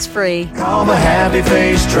service is free. Call the Happy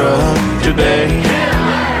Face Truck today.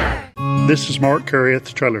 This is Mark Curry at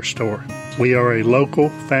the Trailer Store. We are a local,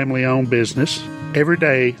 family-owned business. Every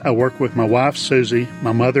day, I work with my wife, Susie,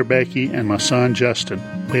 my mother, Becky, and my son, Justin.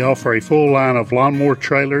 We offer a full line of lawnmower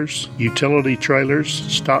trailers, utility trailers,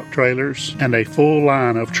 stock trailers, and a full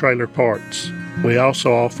line of trailer parts. We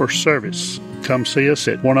also offer service. Come see us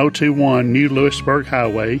at 1021 New Lewisburg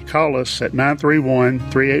Highway. Call us at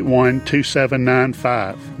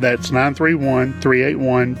 931-381-2795. That's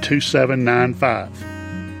 931-381-2795.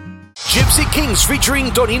 Gypsy Kings featuring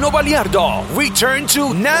Tonino Baliardo return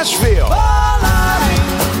to Nashville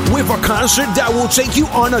with a concert that will take you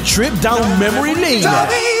on a trip down memory lane.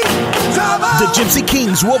 The Gypsy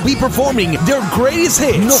Kings will be performing their greatest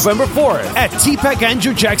hits November 4th at TPAC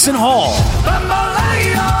Andrew Jackson Hall.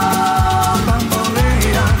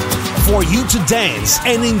 For you to dance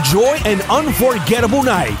and enjoy an unforgettable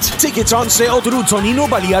night. Tickets on sale through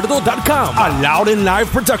ToninoBaliardo.com. A Loud and Live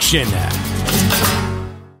production.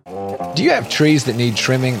 Do you have trees that need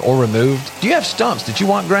trimming or removed? Do you have stumps that you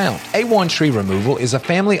want ground? A1 Tree Removal is a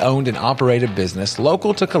family-owned and operated business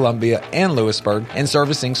local to Columbia and Lewisburg and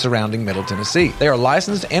servicing surrounding Middle Tennessee. They are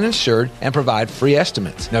licensed and insured and provide free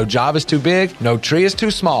estimates. No job is too big, no tree is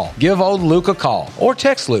too small. Give old Luke a call or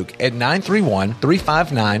text Luke at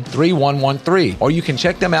 931-359-3113, or you can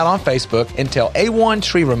check them out on Facebook and tell A1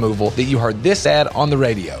 Tree Removal that you heard this ad on the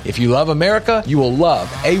radio. If you love America, you will love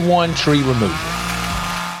A1 Tree Removal.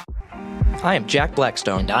 I am Jack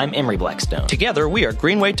Blackstone. And I'm Emery Blackstone. Together, we are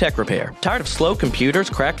Greenway Tech Repair. Tired of slow computers,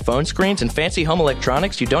 cracked phone screens, and fancy home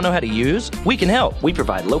electronics you don't know how to use? We can help. We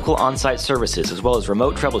provide local on-site services as well as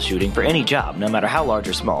remote troubleshooting for any job, no matter how large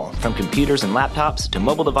or small, from computers and laptops to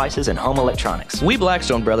mobile devices and home electronics. We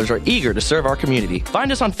Blackstone brothers are eager to serve our community.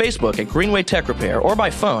 Find us on Facebook at Greenway Tech Repair or by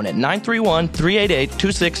phone at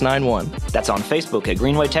 931-388-2691. That's on Facebook at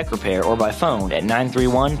Greenway Tech Repair or by phone at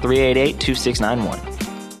 931-388-2691.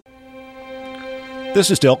 This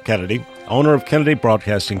is Del Kennedy, owner of Kennedy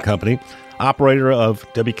Broadcasting Company, operator of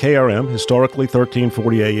WKRM, historically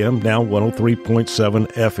 1340 AM, now 103.7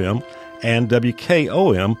 FM, and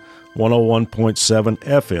WKOM, 101.7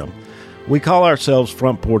 FM. We call ourselves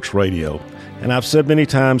Front Porch Radio, and I've said many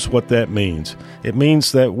times what that means. It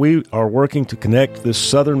means that we are working to connect this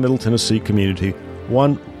southern Middle Tennessee community,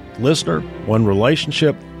 one listener, one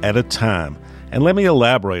relationship at a time. And let me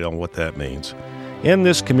elaborate on what that means. In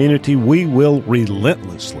this community, we will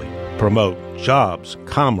relentlessly promote jobs,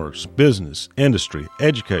 commerce, business, industry,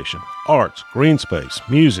 education, arts, green space,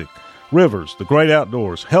 music, rivers, the great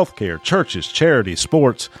outdoors, healthcare, churches, charities,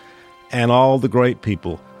 sports, and all the great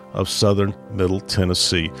people of southern Middle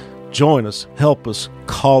Tennessee. Join us, help us,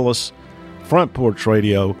 call us. Front Porch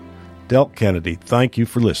Radio, Del Kennedy, thank you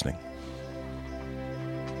for listening.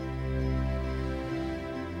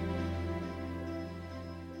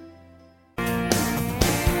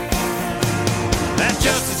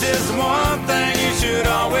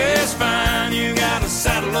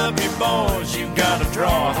 Saddle up your boys, you gotta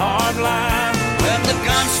draw a hard line. When the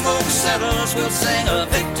gun smoke settles, we'll sing a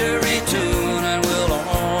victory tune, and we'll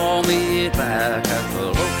all meet back at the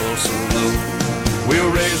local saloon. We'll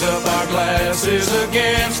raise up our glasses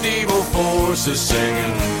against evil forces,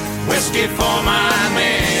 singing whiskey for my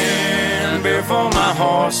men, beer for my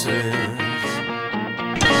horses.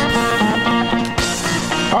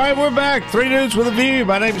 All right, we're back. Three Dudes with a View.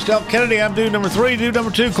 My name is Del Kennedy. I'm dude number 3. Dude number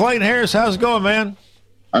 2, Clayton Harris. How's it going, man?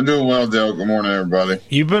 I'm doing well, Del. Good morning, everybody.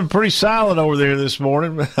 You've been pretty silent over there this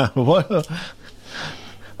morning. What?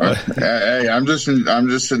 Hey, I'm just sitting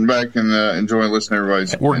back and enjoying listening to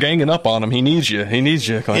everybody. We're ganging up on him. He needs you.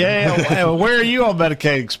 Clayton. Yeah. Where are you on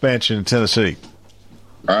Medicaid expansion in Tennessee?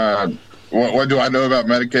 What do I know about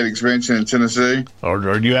Medicaid expansion in Tennessee? Or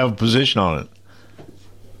do you have a position on it?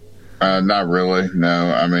 Not really.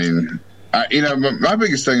 No. I mean, my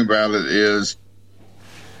biggest thing about it is,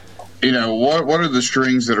 what are the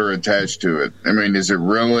strings that are attached to it? I mean, is it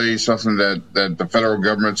really something that the federal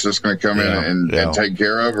government's just going to come in and take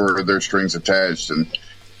care of, or are there strings attached? And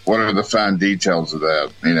what are the fine details of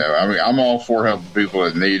that? I mean, I'm all for helping people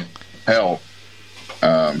that need help,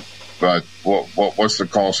 but what's the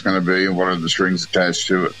cost going to be, and what are the strings attached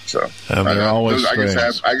to it? So I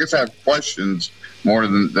guess I have questions more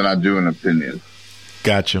than I do an opinion.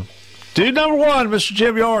 Gotcha. Dude number 1, Mr.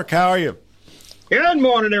 Jim York, how are you? Good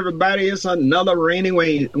morning, everybody. It's another rainy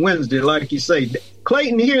Wednesday, like you say.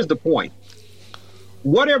 Clayton, here's the point.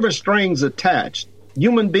 Whatever strings attached,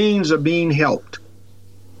 human beings are being helped.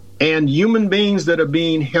 And human beings that are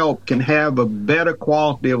being helped can have a better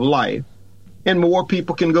quality of life, and more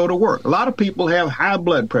people can go to work. A lot of people have high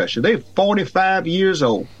blood pressure. They're 45 years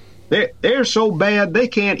old. They're so bad they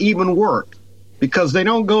can't even work because they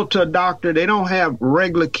don't go to a doctor. They don't have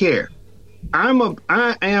regular care.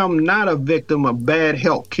 I am not a victim of bad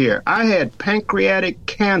health care. I had pancreatic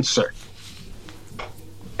cancer.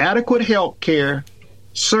 Adequate health care,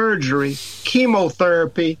 surgery,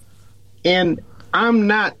 chemotherapy, and I'm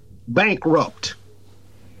not bankrupt.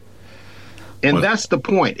 And that's the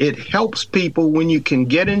point. It helps people when you can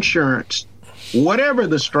get insurance. Whatever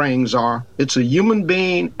the strings are, it's a human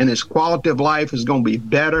being, and his quality of life is going to be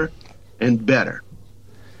better and better.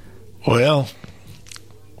 Well,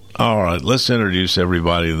 all right, let's introduce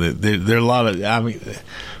everybody. There are a lot of,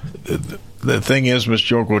 the thing is, Mr.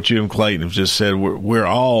 York, what you and Clayton have just said, we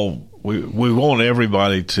want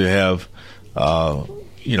everybody to have,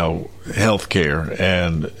 health care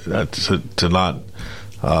and to not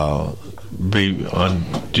be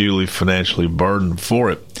unduly financially burdened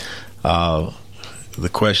for it. The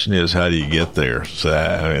question is, how do you get there? So,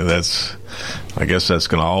 I guess that's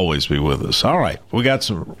going to always be with us. All right, we got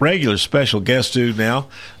some regular special guest dude now.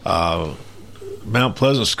 Mount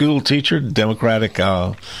Pleasant school teacher, Democratic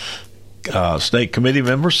State Committee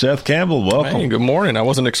member Seth Campbell. Welcome. Hey, good morning. I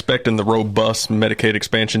wasn't expecting the robust Medicaid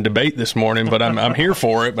expansion debate this morning, but I'm here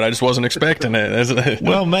for it. But I just wasn't expecting it.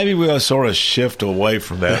 Well, maybe we'll sort of shift away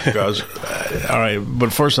from that because. All right,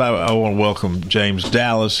 but first I want to welcome James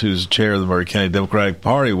Dallas, who's chair of the Maury County Democratic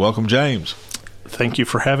Party. Welcome, James. thank you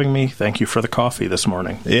for having me. Thank you for the coffee this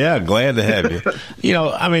morning. Yeah, glad to have you.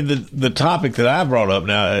 I mean, the topic that I brought up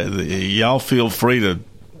now, y'all feel free to,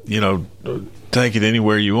 take it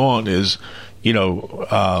anywhere you want, is,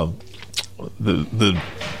 the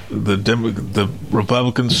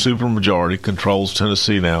Republican supermajority controls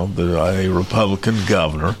Tennessee now, a Republican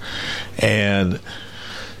governor, and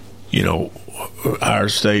our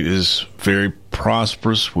state is very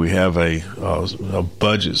prosperous. We have a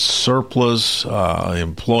budget surplus.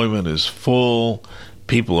 Employment is full.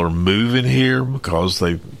 People are moving here because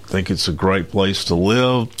they think it's a great place to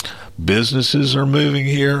live. Businesses are moving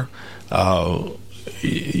here. So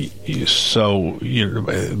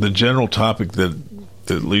the general topic that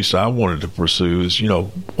at least I wanted to pursue is,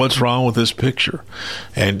 what's wrong with this picture?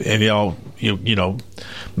 And y'all,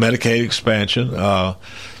 Medicaid expansion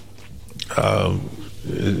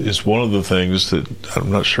is one of the things that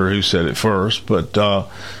I'm not sure who said it first, but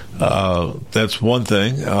that's one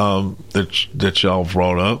thing that y'all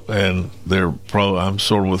brought up, and I'm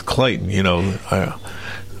sort of with Clayton.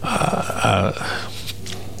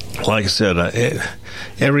 Like I said,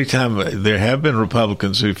 every time there have been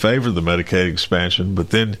Republicans who favor the Medicaid expansion, but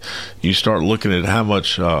then you start looking at how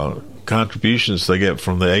much contributions they get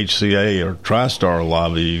from the HCA or TriStar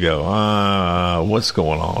lobby, you go, what's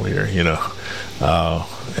going on here?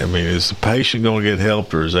 I mean, is the patient going to get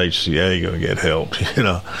helped, or is HCA going to get helped?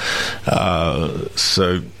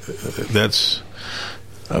 So that's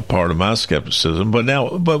a part of my skepticism.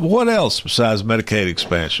 But what else besides Medicaid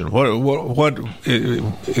expansion? What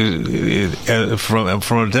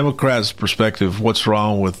from a Democrat's perspective, what's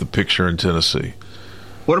wrong with the picture in Tennessee?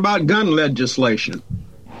 What about gun legislation?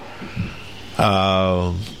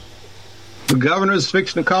 The governor is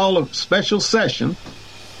fixing to call a special session,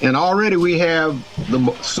 and already we have the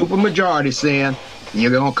supermajority saying,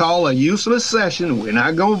 you're going to call a useless session. We're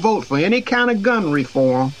not going to vote for any kind of gun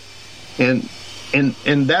reform.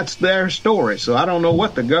 And that's their story. So I don't know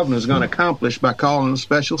what the governor's going to accomplish by calling a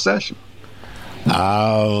special session.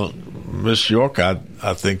 Ms. York, I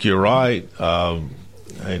think you're right. At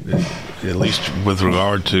least with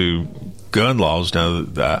regard to gun laws, now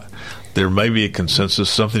that there may be a consensus,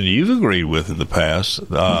 something you've agreed with in the past.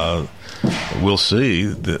 We'll see.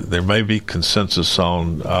 There may be consensus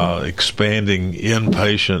on expanding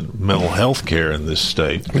inpatient mental health care in this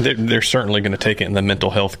state. They're certainly going to take it in the mental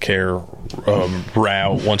health care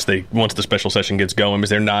route once the special session gets going,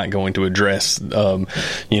 because they're not going to address, they're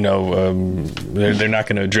not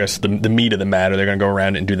going to address the meat of the matter. They're going to go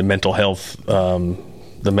around and do the mental health.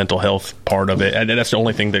 The mental health part of it, and that's the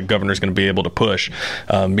only thing that governor's going to be able to push.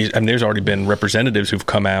 There's already been representatives who've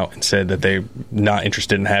come out and said that they're not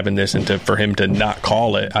interested in having this, and for him to not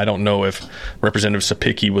call it. I don't know if Representative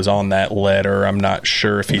Sapicki was on that letter. I'm not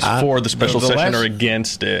sure if he's for the special session or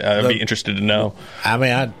against it. I'd be interested to know. I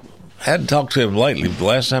mean, I hadn't talked to him lately. The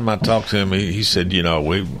last time I talked to him, he said,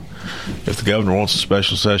 if the governor wants a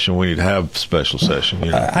special session, we need to have a special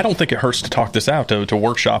session. I don't think it hurts to talk this out, to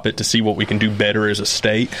workshop it, to see what we can do better as a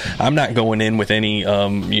state. I'm not going in with any,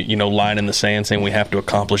 line in the sand saying we have to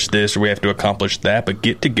accomplish this or we have to accomplish that, but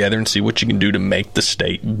get together and see what you can do to make the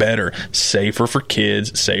state better, safer for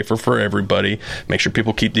kids, safer for everybody. Make sure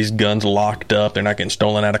people keep these guns locked up, they're not getting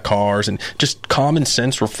stolen out of cars, and just common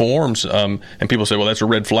sense reforms. And people say, well, that's a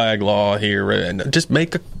red flag law here, and just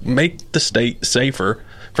make the state safer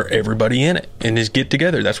for everybody in it, and just get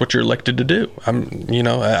together. That's what you're elected to do. I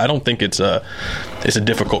don't think it's a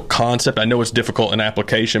difficult concept. I know it's difficult in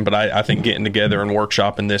application, but I think getting together and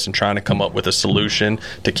workshopping this and trying to come up with a solution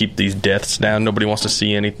to keep these deaths down. Nobody wants to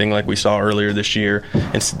see anything like we saw earlier this year.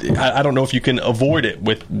 And I don't know if you can avoid it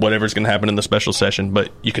with whatever's going to happen in the special session,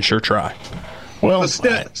 but you can sure try. Well,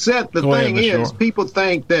 Seth, the thing is, people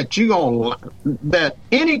think that that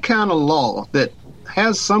any kind of law that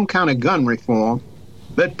has some kind of gun reform,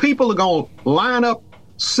 that people are going to line up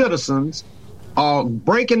citizens or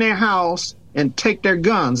break in their house and take their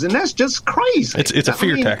guns, and that's just crazy. It's a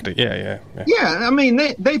fear tactic. Yeah. Yeah, I mean,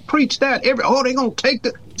 they preach that they're going to take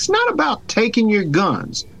it's not about taking your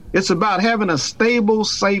guns. It's about having a stable,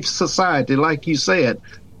 safe society, like you said,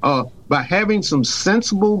 by having some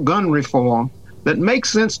sensible gun reform that makes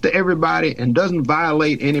sense to everybody and doesn't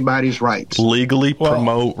violate anybody's rights. Legally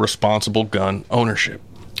promote responsible gun ownership.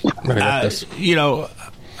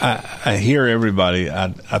 I hear everybody. I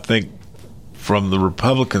think from the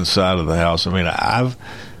Republican side of the House, I mean, I've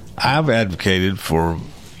advocated for,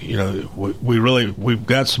 we've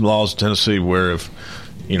got some laws in Tennessee where if,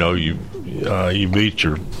 you beat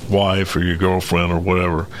your wife or your girlfriend or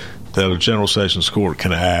whatever, that a general sessions court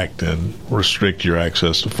can act and restrict your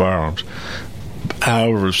access to firearms.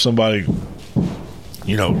 However, if somebody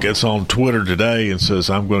gets on Twitter today and says,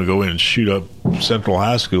 I'm going to go in and shoot up Central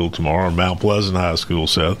High School tomorrow, or Mount Pleasant High School,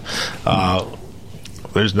 Seth,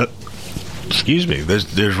 there's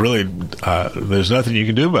really there's nothing you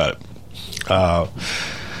can do about it.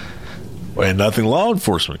 And nothing law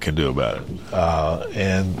enforcement can do about it.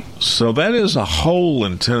 And so that is a hole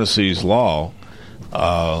in Tennessee's law.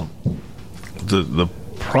 The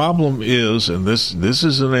problem is, and this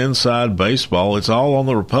is an inside baseball, it's all on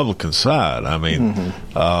the Republican side. I mean,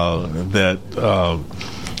 that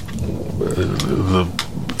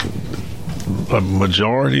the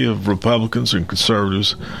majority of Republicans and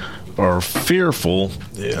conservatives are fearful.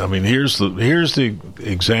 I mean, here's the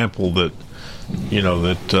example that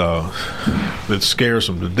that scares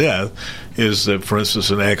them to death is that, for instance,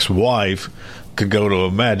 an ex-wife could go to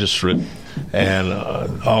a magistrate and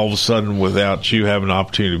all of a sudden, without you having an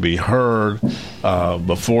opportunity to be heard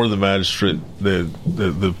before the magistrate,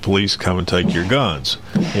 the police come and take your guns.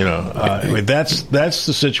 I mean, that's the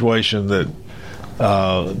situation that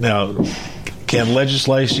now. Can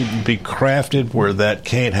legislation be crafted where that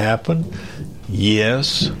can't happen?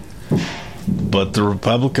 Yes. But the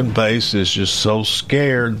Republican base is just so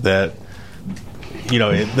scared that they're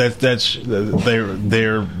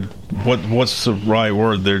what's the right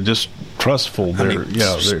word? They're just trustful.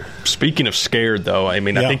 Speaking of scared, though, I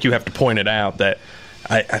mean, I think you have to point it out that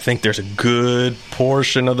I think there's a good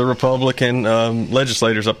portion of the Republican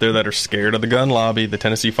legislators up there that are scared of the gun lobby, the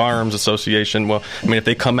Tennessee Firearms Association. Well, I mean, if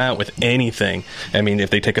they come out with anything, I mean, if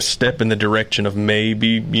they take a step in the direction of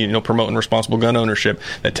maybe, promoting responsible gun ownership,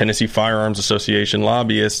 that Tennessee Firearms Association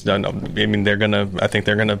lobbyists, I mean, they're gonna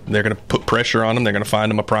put pressure on them. They're gonna find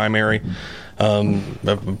them a primary. They're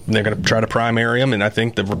going to try to primary them, and I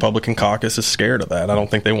think the Republican caucus is scared of that. I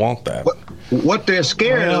don't think they want that. What they're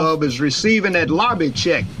scared of is receiving that lobby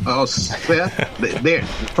check, Seth. They're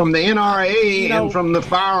from the NRA and from the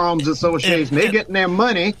Firearms Association. They're getting their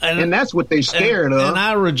money, and that's what they're scared of. And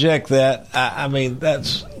I reject that. I mean,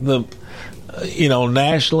 that's the...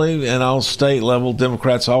 nationally and on state level,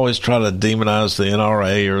 Democrats always try to demonize the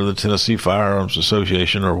NRA or the Tennessee Firearms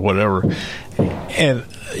Association or whatever. And,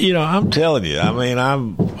 I'm telling you, I mean,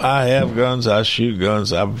 I have guns, I shoot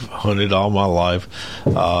guns, I've hunted all my life.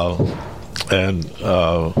 I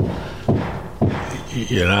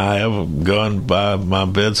have a gun by my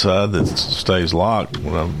bedside that stays locked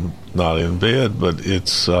when I'm not in bed, but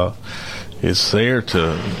it's there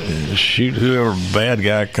to shoot whoever bad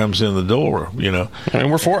guy comes in the door, And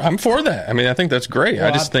I'm for that. I mean, I think that's great. Well,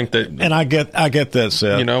 I just think that, and I get that,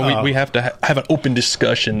 Seth. We have to have an open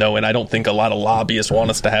discussion, though, and I don't think a lot of lobbyists want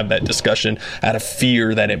us to have that discussion out of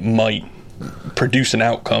fear that it might produce an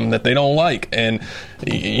outcome that they don't like. And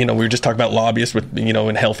we were just talking about lobbyists with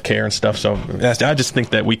in healthcare and stuff. So I just think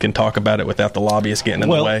that we can talk about it without the lobbyists getting in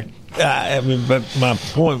the way. I mean, but my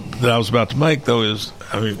point that I was about to make, though, is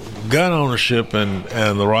gun ownership and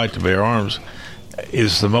the right to bear arms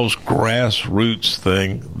is the most grassroots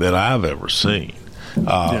thing that I've ever seen.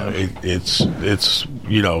 It's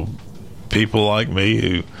people like me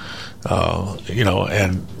who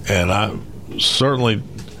and I certainly.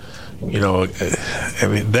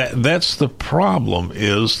 That's the problem,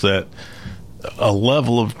 is that a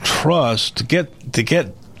level of trust to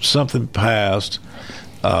get something passed.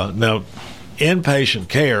 Now, inpatient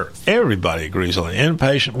care, everybody agrees on it.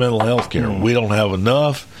 Inpatient mental health care, we don't have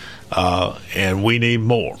enough, and we need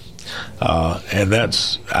more. And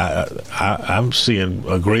that's I'm seeing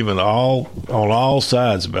agreement on all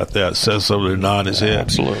sides about that. Says so to nod his head.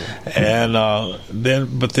 Absolutely. And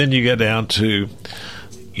then you get down to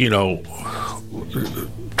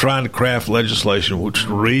trying to craft legislation which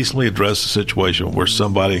reasonably address the situation where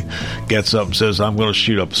somebody gets up and says, I'm going to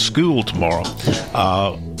shoot up a school tomorrow.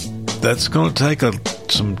 That's going to take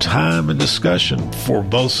some time and discussion for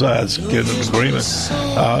both sides to get an agreement.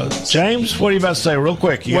 James, what are you about to say real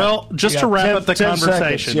quick? Just to wrap up the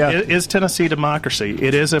conversation, is Tennessee democracy?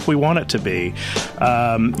 It is if we want it to be.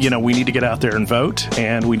 We need to get out there and vote,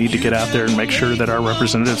 and we need to get out there and make sure that our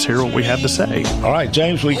representatives hear what we have to say. All right,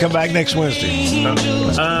 James, will you come back next Wednesday?